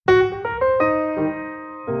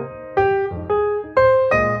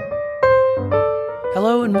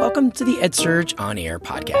Hello and welcome to the EdSurge On Air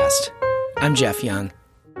podcast. I'm Jeff Young.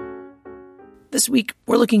 This week,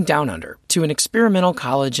 we're looking down under to an experimental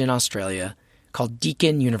college in Australia called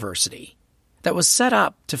Deakin University that was set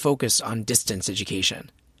up to focus on distance education.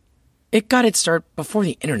 It got its start before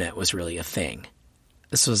the internet was really a thing.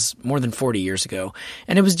 This was more than 40 years ago,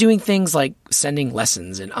 and it was doing things like sending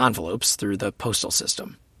lessons in envelopes through the postal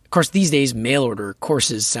system. Of course, these days, mail-order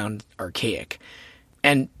courses sound archaic,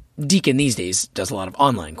 and Deakin these days does a lot of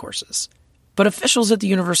online courses. But officials at the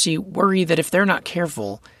university worry that if they're not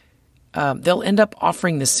careful, they'll end up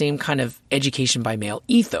offering the same kind of education by mail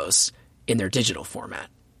ethos in their digital format.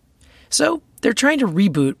 So they're trying to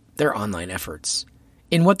reboot their online efforts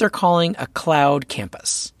in what they're calling a cloud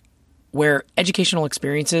campus, where educational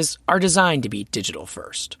experiences are designed to be digital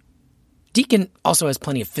first. Deakin also has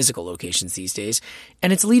plenty of physical locations these days,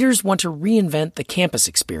 and its leaders want to reinvent the campus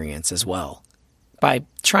experience as well, by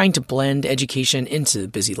trying to blend education into the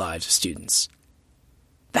busy lives of students.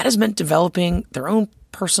 That has meant developing their own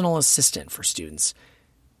personal assistant for students.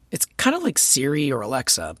 It's kind of like Siri or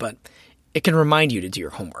Alexa, but it can remind you to do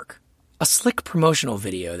your homework. A slick promotional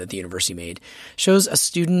video that the university made shows a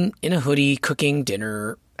student in a hoodie cooking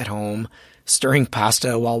dinner at home, stirring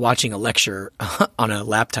pasta while watching a lecture on a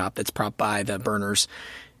laptop that's propped by the burners.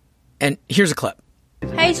 And here's a clip.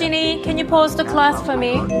 Hey Ginny, can you pause the class for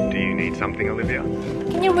me? Do you need something, Olivia?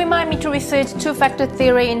 Can you remind me to research two-factor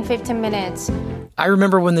theory in 15 minutes? I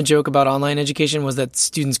remember when the joke about online education was that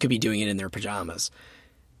students could be doing it in their pajamas.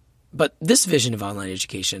 But this vision of online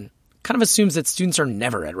education kind of assumes that students are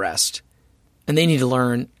never at rest, and they need to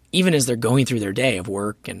learn even as they're going through their day of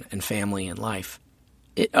work and family and life.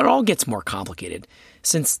 It all gets more complicated,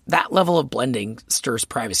 since that level of blending stirs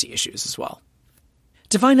privacy issues as well.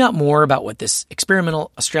 To find out more about what this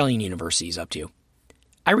experimental Australian university is up to,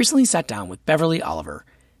 I recently sat down with Beverly Oliver,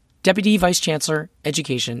 Deputy Vice Chancellor,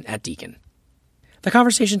 Education at Deakin. The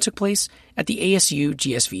conversation took place at the ASU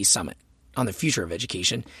GSV Summit on the future of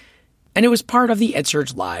education, and it was part of the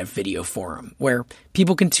EdSurge Live video forum, where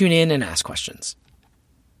people can tune in and ask questions.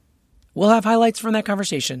 We'll have highlights from that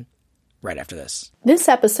conversation right after this. This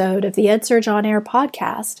episode of the EdSurge On Air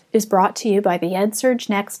podcast is brought to you by the EdSurge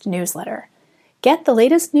Next newsletter. Get the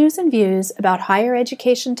latest news and views about higher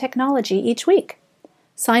education technology each week.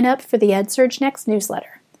 Sign up for the EdSurge Next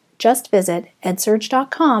newsletter. Just visit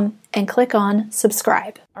edsurge.com and click on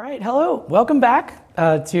subscribe. All right, hello. Welcome back to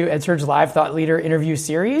EdSurge Live Thought Leader interview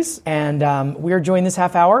series. And we are joined this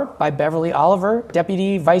half hour by Beverly Oliver,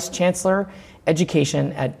 Deputy Vice Chancellor,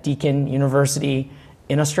 Education at Deakin University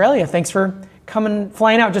in Australia. Thanks for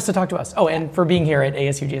flying out just to talk to us. Oh, and for being here at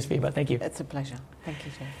ASU GSV, but thank you. It's a pleasure. Thank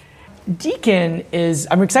you, Jeff. Deakin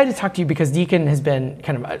I'm excited to talk to you because Deakin has been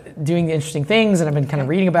kind of doing interesting things, and I've been kind of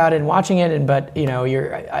reading about it and watching it, but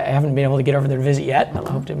I haven't been able to get over there to visit yet. I'll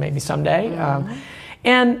hope to maybe someday.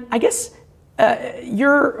 And I guess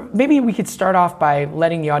maybe we could start off by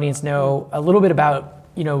letting the audience know a little bit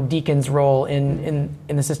about Deakin's role in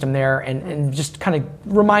the system there, and just kind of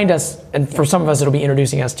remind us, and for some of us it'll be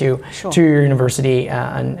introducing us to your university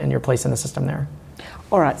and your place in the system there.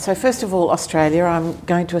 All right, so first of all, Australia, I'm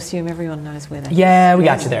going to assume everyone knows where that is. Yeah, we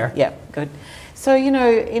got you there. Yeah, good. So, in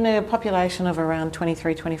a population of around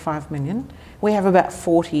 23, 25 million, we have about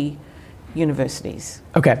 40 universities.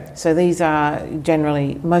 Okay. So these are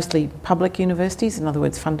generally mostly public universities, in other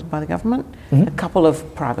words, funded by the government, a couple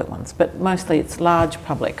of private ones, but mostly it's large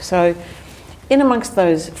public. So in amongst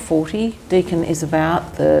those 40, Deakin is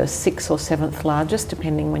about the 6th or 7th largest,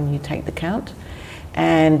 depending when you take the count.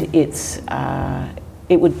 And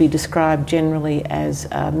it would be described generally as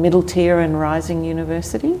a middle tier and rising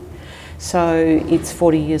university. So it's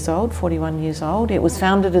 41 years old. It was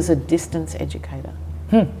founded as a distance educator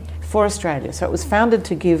for Australia. So it was founded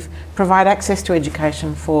to provide access to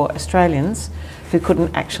education for Australians who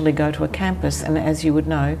couldn't actually go to a campus. And as you would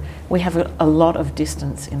know, we have a lot of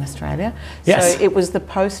distance in Australia. Yes. So it was the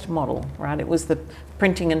post model, right? It was the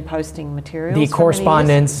printing and posting materials. The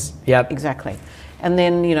correspondence, yep. Exactly. And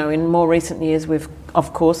then, in more recent years, we've,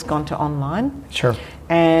 of course, gone to online. Sure.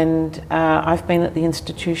 And I've been at the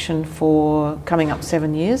institution for coming up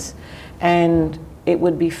 7 years. And it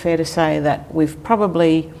would be fair to say that we've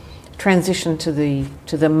probably transitioned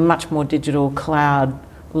to the much more digital cloud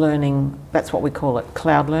learning. That's what we call it,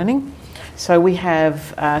 cloud learning. So we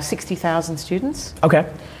have 60,000 students. Okay.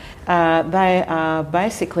 They are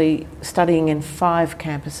basically studying in 5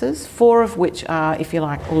 campuses, 4 of which are, if you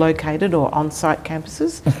like, located or on-site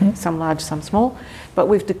campuses, some large, some small. But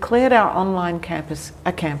we've declared our online campus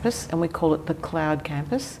a campus, and we call it the Cloud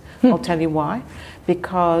Campus. I'll tell you why.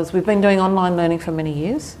 Because we've been doing online learning for many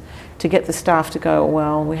years, to get the staff to go,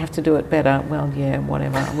 well, we have to do it better. Well, yeah,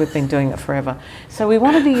 whatever. We've been doing it forever. So we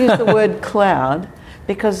wanted to use the word cloud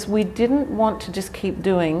because we didn't want to just keep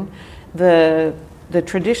doing the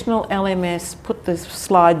traditional LMS, put the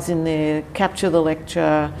slides in there, capture the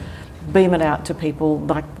lecture, beam it out to people,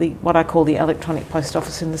 like what I call the electronic post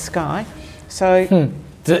office in the sky. So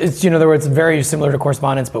it's, in other words, very similar to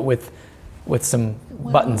correspondence, but with some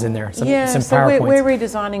buttons in there, some PowerPoints. We're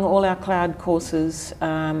redesigning all our cloud courses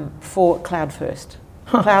for cloud first,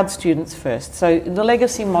 cloud students first. So the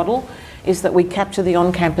legacy model is that we capture the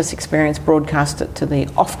on-campus experience, broadcast it to the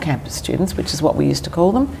off-campus students, which is what we used to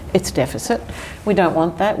call them. It's deficit. We don't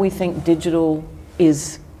want that. We think digital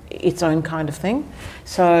is its own kind of thing.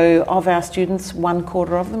 So of our students,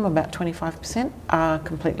 1/4 of them, about 25%, are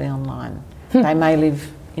completely online. They may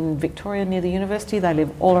live in Victoria near the university. They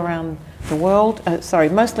live all around the world,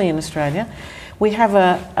 mostly in Australia. We have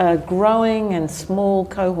a growing and small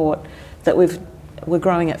cohort that we're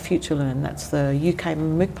growing at FutureLearn. That's the UK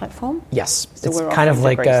MOOC platform. Yes, So it's we're kind of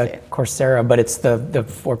offering like degrees there. Coursera, but it's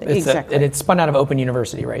Exactly. and it's spun out of Open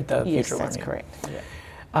University, right? The Yes, Future that's Learning.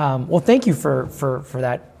 correct. Well, thank you for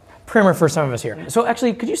that primer for some of us here. So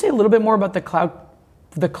actually, could you say a little bit more about the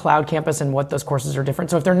cloud campus and what those courses are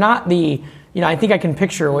different? So if they're not I think I can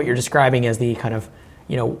picture what you're describing as the kind of,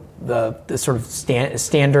 the sort of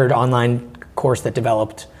standard online course that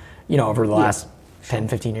developed, over the last 10,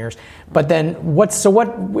 15 years. But then what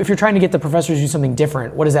if you're trying to get the professors to do something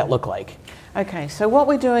different, what does that look like? Okay, so what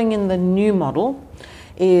we're doing in the new model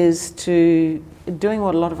is doing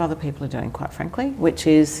what a lot of other people are doing, quite frankly, which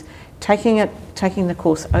is taking the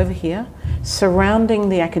course over here, surrounding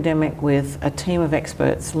the academic with a team of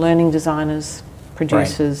experts, learning designers,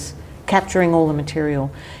 producers, capturing all the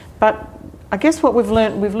material. But I guess what we've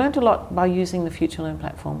learned a lot by using the FutureLearn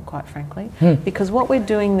platform, quite frankly, because what we're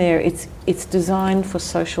doing there, it's designed for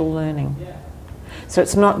social learning. So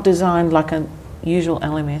it's not designed like a usual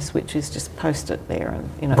LMS, which is just post it there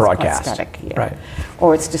and broadcast. It's quite static, yeah. Right.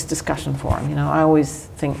 Or it's just discussion forum. I always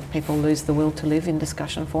think people lose the will to live in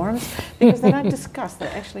discussion forums because they don't discuss; they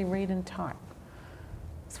actually read and type.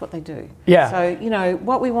 That's what they do. Yeah. So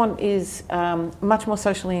what we want is much more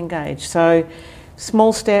socially engaged. So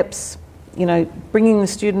small steps. Bringing the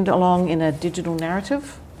student along in a digital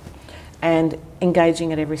narrative and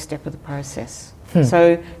engaging at every step of the process.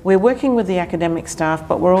 So we're working with the academic staff,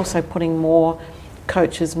 but we're also putting more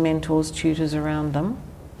coaches, mentors, tutors around them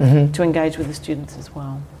to engage with the students as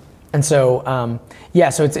well. And so,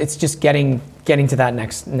 so it's just getting to that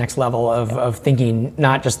next level of thinking,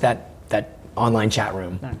 not just that online chat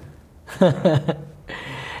room. No.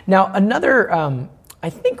 Now, another, I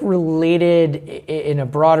think related in a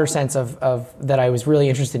broader sense of that I was really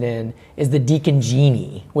interested in is the Deakin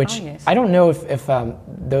Genie, which I don't know if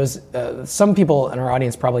those some people in our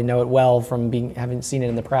audience probably know it well from having seen it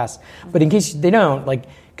in the press, but in case they don't,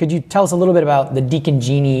 could you tell us a little bit about the Deakin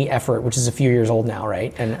Genie effort, which is a few years old now,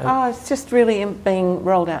 right? And it's just really being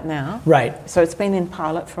rolled out now. Right. So it's been in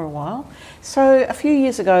pilot for a while. So a few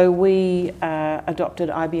years ago, we adopted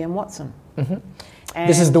IBM Watson. Mm-hmm.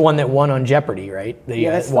 This is the one that won on Jeopardy, right?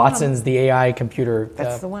 Watson's the AI computer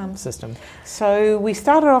That's the one. system. So we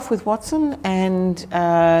started off with Watson, and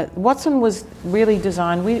Watson was really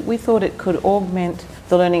designed, we thought it could augment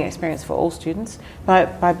the learning experience for all students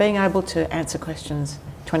by being able to answer questions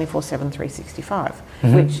 24/7, 365,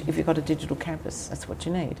 which if you've got a digital campus, that's what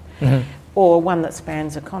you need. Or one that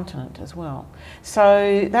spans a continent as well.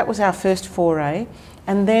 So that was our first foray.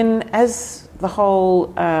 And then as the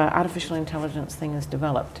whole artificial intelligence thing has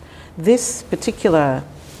developed, this particular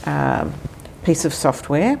piece of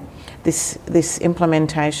software, this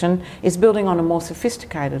implementation, is building on a more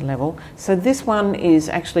sophisticated level. So this one is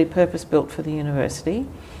actually purpose-built for the university,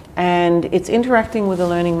 and it's interacting with a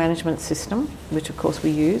learning management system, which of course we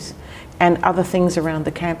use, and other things around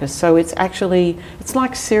the campus. So it's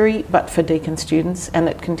like Siri, but for Deakin students, and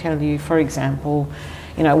it can tell you, for example,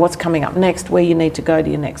 what's coming up next, where you need to go to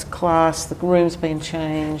your next class, the room's been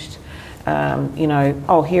changed,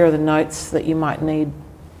 here are the notes that you might need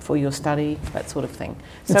for your study, that sort of thing.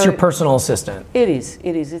 It's your personal assistant. It is.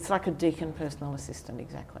 It's like a Deakin personal assistant,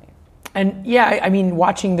 exactly. And I mean,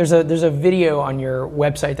 watching, there's a video on your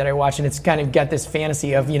website that I watched, and it's kind of got this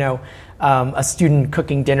fantasy of, a student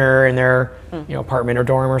cooking dinner in their, apartment or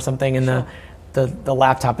dorm or something, and the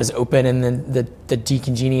laptop is open, and then the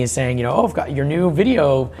Deakin Genie is saying, I've got your new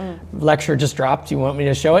video lecture just dropped. Do you want me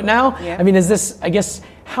to show it now? Yeah. I mean,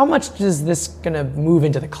 how much is this going to move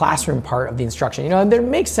into the classroom part of the instruction? And there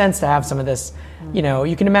makes sense to have some of this,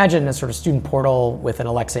 you can imagine a sort of student portal with an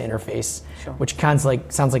Alexa interface, which sounds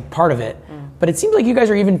like part of it. But it seems like you guys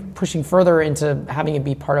are even pushing further into having it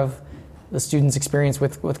be part of the students' experience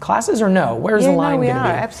with classes, or no? Where's the line we going to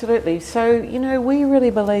are, be? absolutely. So, we really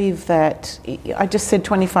believe that, I just said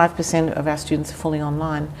 25% of our students are fully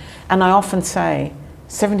online, and I often say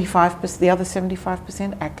 75%, the other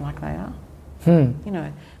 75% act like they are.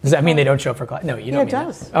 Does that mean they don't show up for class? No, you don't mean it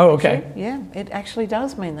does. That. Oh, okay. It actually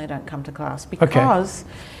does mean they don't come to class, because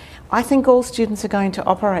I think all students are going to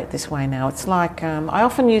operate this way now. It's like, I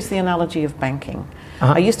often use the analogy of banking.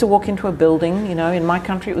 I used to walk into a building, in my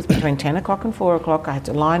country it was between 10 o'clock and 4 o'clock. I had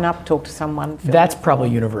to line up, talk to someone. That's probably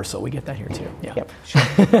universal. We get that here too. Yeah. Yep, sure.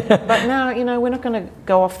 But now, we're not going to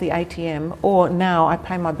go off the ATM, or now I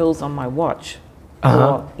pay my bills on my watch,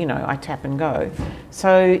 or, I tap and go.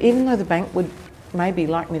 So even though the bank would maybe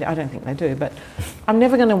like me to, I don't think they do, but I'm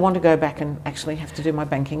never going to want to go back and actually have to do my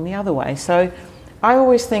banking the other way. So I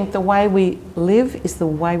always think the way we live is the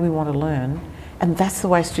way we want to learn, and that's the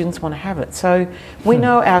way students want to have it. So we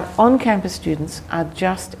know our on-campus students are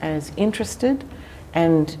just as interested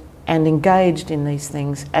and engaged in these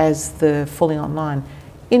things as the fully online.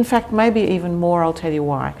 In fact, maybe even more. I'll tell you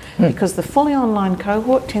why. Because the fully online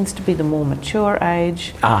cohort tends to be the more mature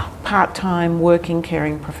age, part-time, working,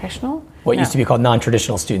 caring professional. What used to be called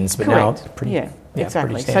non-traditional students, but correct. now pretty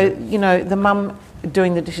exactly. Pretty so, the mum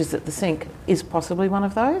doing the dishes at the sink is possibly one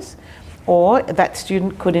of those. Or that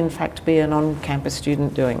student could in fact be an on-campus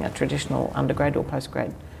student doing a traditional undergrad or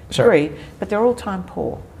postgrad degree, but they're all time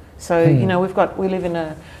poor. So, we live in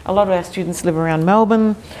a lot of our students live around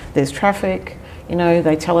Melbourne, there's traffic,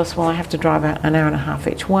 they tell us, well, I have to drive an hour and a half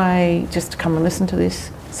each way just to come and listen to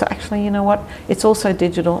this. So actually, you know what? It's also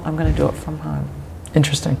digital, I'm going to do it from home.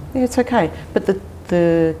 Interesting. Yeah, it's okay. But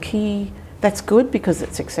the key, that's good because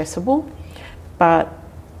it's accessible, but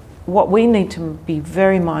what we need to be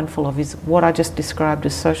very mindful of is what I just described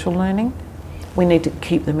as social learning. We need to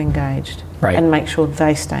keep them engaged and make sure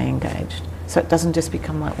they stay engaged, so it doesn't just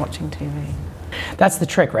become like watching TV. That's the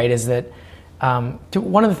trick, right? Is that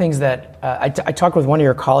one of the things that I talked with one of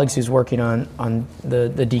your colleagues who's working on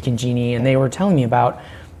the Deakin Genie, and they were telling me about,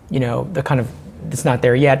 the kind of, it's not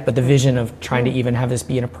there yet, but the vision of trying to even have this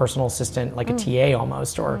be in a personal assistant, like a TA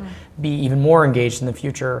almost, or be even more engaged in the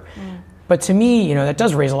future. But to me, that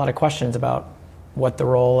does raise a lot of questions about what the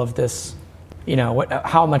role of this,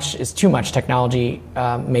 how much is too much technology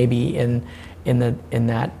maybe in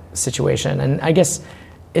that situation. And I guess,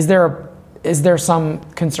 is there some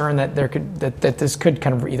concern that that this could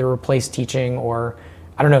kind of either replace teaching, or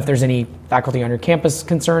I don't know if there's any faculty on your campus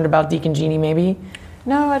concerned about Deakin Genie maybe?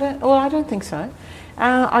 No, I don't. Well, I don't think so.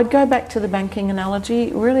 I'd go back to the banking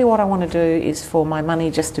analogy. Really what I want to do is for my money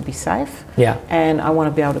just to be safe. Yeah. And I want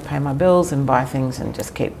to be able to pay my bills and buy things and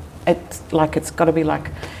just keep it's got to be like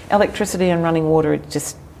electricity and running water. It's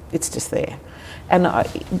just there. And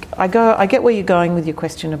I get where you're going with your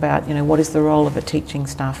question about, what is the role of a teaching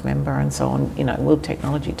staff member and so on, will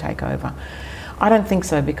technology take over? I don't think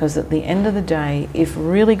so, because at the end of the day, if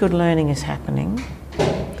really good learning is happening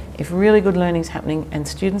and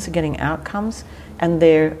students are getting outcomes and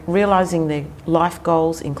they're realising their life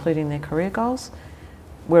goals, including their career goals,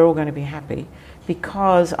 we're all going to be happy.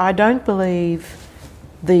 Because I don't believe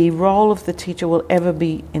the role of the teacher will ever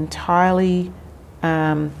be entirely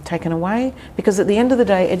taken away, because at the end of the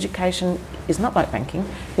day, education is not like banking,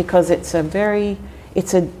 because it's a very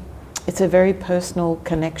personal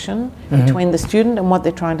connection between the student and what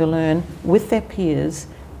they're trying to learn with their peers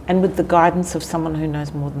and with the guidance of someone who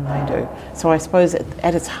knows more than they do. So I suppose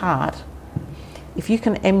at its heart, if you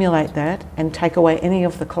can emulate that and take away any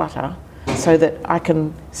of the clutter so that I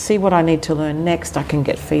can see what I need to learn next, I can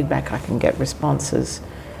get feedback, I can get responses,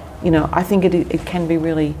 I think it can be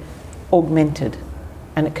really augmented,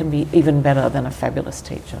 and it can be even better than a fabulous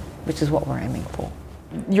teacher, which is what we're aiming for.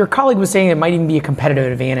 Your colleague was saying it might even be a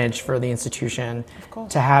competitive advantage for the institution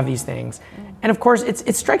to have these things. And of course,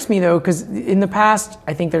 it strikes me though, because in the past,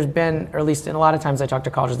 I think there's been, or at least in a lot of times I talk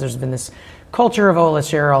to colleges, there's been this culture of, let's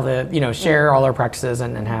share all the, share all our practices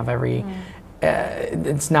and have every,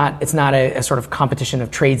 it's not a sort of competition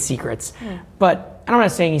of trade secrets. But I'm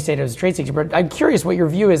not saying you say it as a trade secret, but I'm curious what your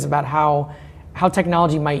view is about how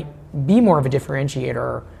technology might be more of a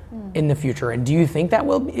differentiator in the future. And do you think that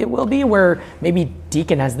it will be where maybe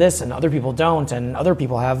Deakin has this and other people don't, and other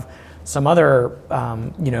people have some other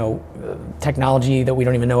technology that we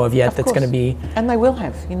don't even know of yet, that's going to be... And they will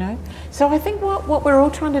have, So I think what we're all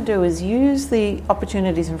trying to do is use the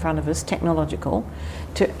opportunities in front of us, technological,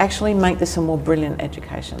 to actually make this a more brilliant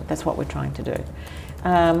education. That's what we're trying to do.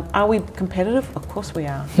 Are we competitive? Of course we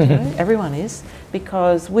are. Everyone is,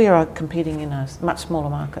 because we are competing in a much smaller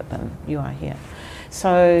market than you are here.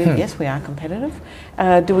 So yes, we are competitive.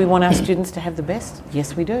 Do we want our students to have the best?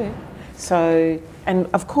 Yes, we do. So, and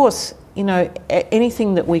of course,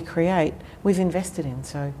 anything that we create, we've invested in.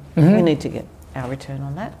 So we need to get our return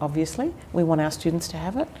on that, obviously. We want our students to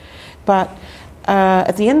have it. But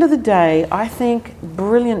at the end of the day, I think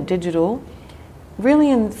brilliant digital,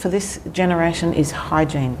 really for this generation, is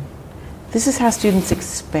hygiene. This is how students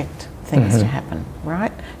expect things to happen,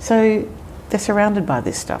 right? So they're surrounded by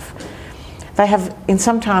this stuff. They have, in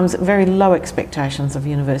sometimes, very low expectations of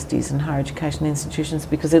universities and higher education institutions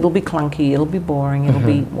because it'll be clunky, it'll be boring, it'll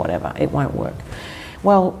be whatever, it won't work.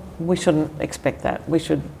 Well, we shouldn't expect that. We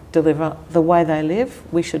should deliver the way they live,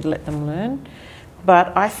 we should let them learn.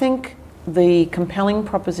 But I think the compelling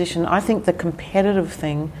proposition, I think the competitive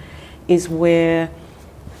thing is where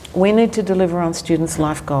we need to deliver on students'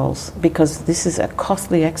 life goals, because this is a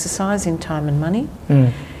costly exercise in time and money.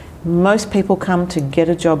 Most people come to get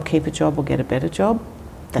a job, keep a job, or get a better job.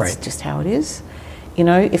 That's just how it is.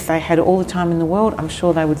 If they had all the time in the world, I'm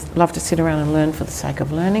sure they would love to sit around and learn for the sake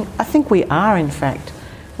of learning. I think we are, in fact.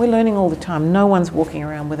 We're learning all the time. No one's walking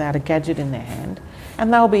around without a gadget in their hand.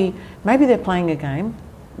 And maybe they're playing a game,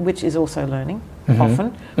 which is also learning,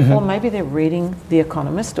 often, or maybe they're reading The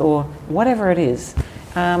Economist or whatever it is.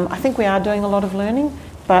 I think we are doing a lot of learning,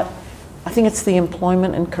 but I think it's the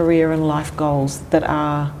employment and career and life goals that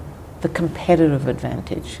are the competitive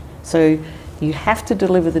advantage. So you have to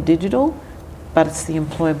deliver the digital, but it's the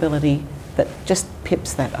employability that just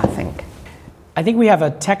pips that, I think. I think we have a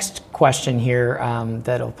text question here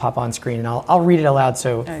that'll pop on screen, and I'll read it aloud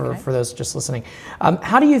for those just listening.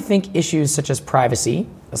 How do you think issues such as privacy,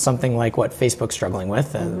 something like what Facebook's struggling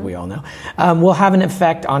with, we all know, will have an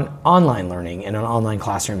effect on online learning and on online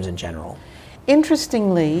classrooms in general?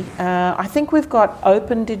 Interestingly, I think we've got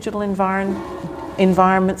open digital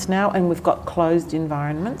environments now, and we've got closed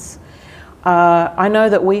environments. I know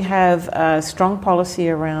that we have a strong policy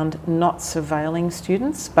around not surveilling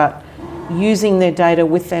students, but using their data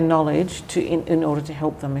with their knowledge in order to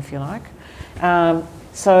help them, if you like.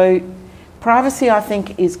 So privacy, I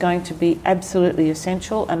think, is going to be absolutely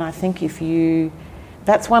essential, and I think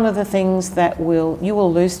that's one of the things that you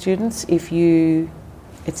will lose students if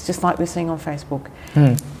it's just like we're seeing on Facebook.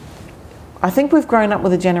 I think we've grown up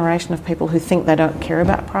with a generation of people who think they don't care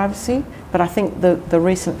about privacy, but I think the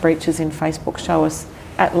recent breaches in Facebook show us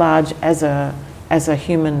at large as a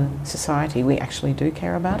human society, we actually do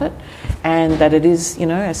care about it, and that it is,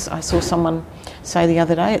 as I saw someone say the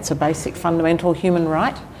other day, it's a basic fundamental human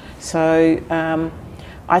right. So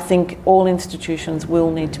I think all institutions will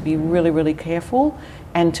need to be really, really careful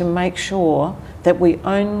and to make sure that we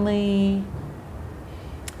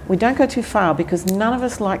don't go too far, because none of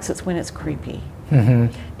us likes it when it's creepy.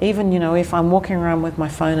 Even, if I'm walking around with my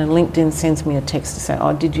phone and LinkedIn sends me a text to say,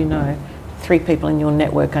 oh, did you know 3 people in your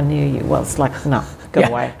network are near you? Well, it's like, no, go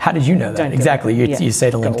away. How did you know that? Don't exactly. You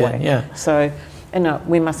say to LinkedIn. Yeah. So, no,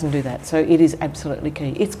 we mustn't do that. So it is absolutely key.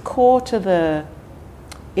 It's core to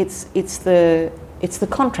it's the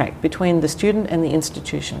contract between the student and the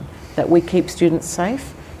institution, that we keep students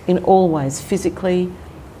safe in all ways, physically,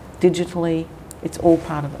 digitally. It's all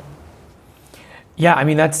part of it. Yeah, I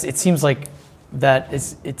mean, it seems like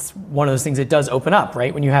it's one of those things that does open up,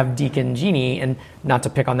 right? When you have Deakin Genie, and not to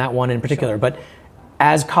pick on that one in particular, but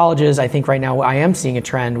as colleges, I think right now I am seeing a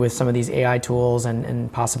trend with some of these AI tools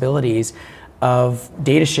and possibilities of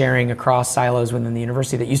data sharing across silos within the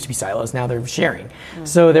university that used to be silos. Now they're sharing.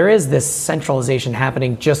 So there is this centralization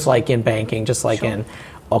happening, just like in banking, just like in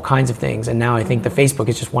all kinds of things. And now I think the Facebook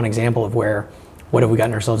is just one example of what have we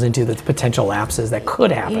gotten ourselves into, the potential lapses that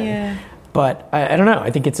could happen. Yeah. But I don't know.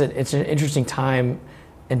 I think it's an interesting time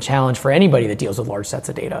and challenge for anybody that deals with large sets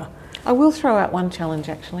of data. I will throw out one challenge,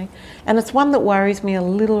 actually, and it's one that worries me a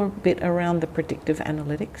little bit around the predictive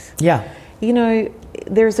analytics. Yeah.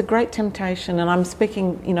 There is a great temptation, and I'm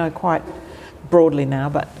speaking, quite broadly now,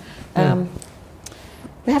 but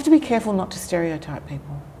we have to be careful not to stereotype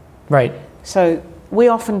people. Right. So we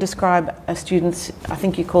often describe students, I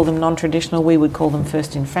think you call them non-traditional, we would call them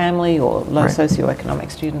first in family or low socioeconomic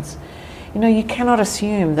students. You cannot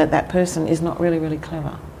assume that person is not really, really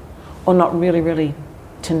clever or not really, really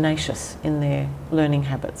tenacious in their learning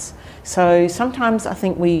habits. So sometimes I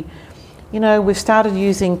think we've started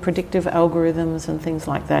using predictive algorithms and things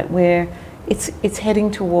like that, where it's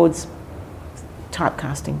heading towards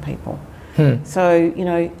typecasting people. So,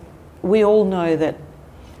 we all know that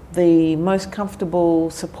the most comfortable,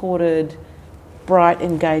 supported, bright,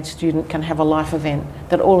 engaged student can have a life event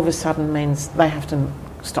that all of a sudden means they have to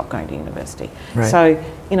stop going to university. Right. So,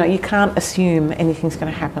 you can't assume anything's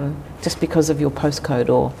going to happen just because of your postcode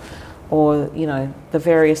or the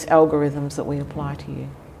various algorithms that we apply to you.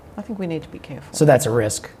 I think we need to be careful. So that's a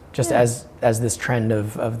risk. just as this trend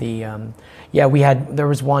of the there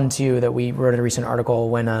was one too that we wrote in a recent article,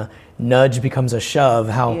 when a nudge becomes a shove,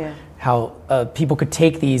 how people could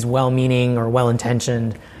take these well-meaning or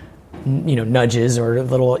well-intentioned nudges or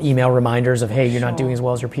little email reminders of, hey, you're not doing as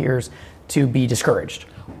well as your peers, to be discouraged,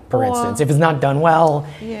 for instance, if it's not done well.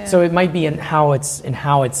 So it might be in how it's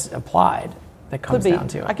applied that comes down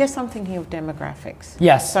to it. I guess I'm thinking of demographics.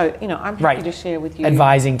 Yes. So, I'm happy to share with you.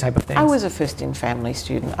 Advising type of things. I was a first-in-family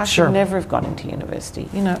student. I should never have got into university.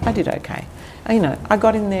 I did okay. I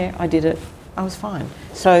got in there, I did it, I was fine.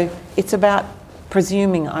 So it's about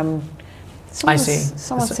presuming Someone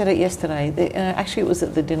said it yesterday. Actually, it was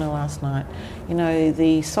at the dinner last night.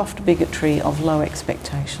 The soft bigotry of low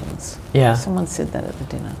expectations. Yeah. Someone said that at the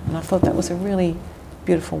dinner, and I thought that was a really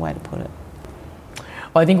beautiful way to put it.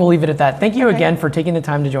 Well, I think we'll leave it at that. Thank you again for taking the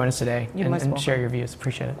time to join us today and share your views.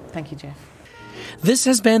 Appreciate it. Thank you, Jeff. This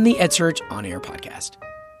has been the EdSurge On Air podcast.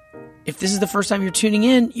 If this is the first time you're tuning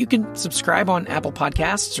in, you can subscribe on Apple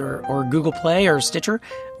Podcasts or Google Play or Stitcher,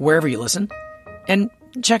 wherever you listen, and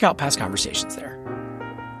check out past conversations there.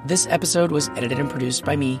 This episode was edited and produced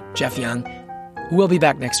by me, Jeff Young. We'll be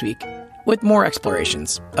back next week with more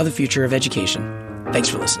explorations of the future of education. Thanks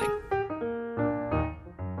for listening.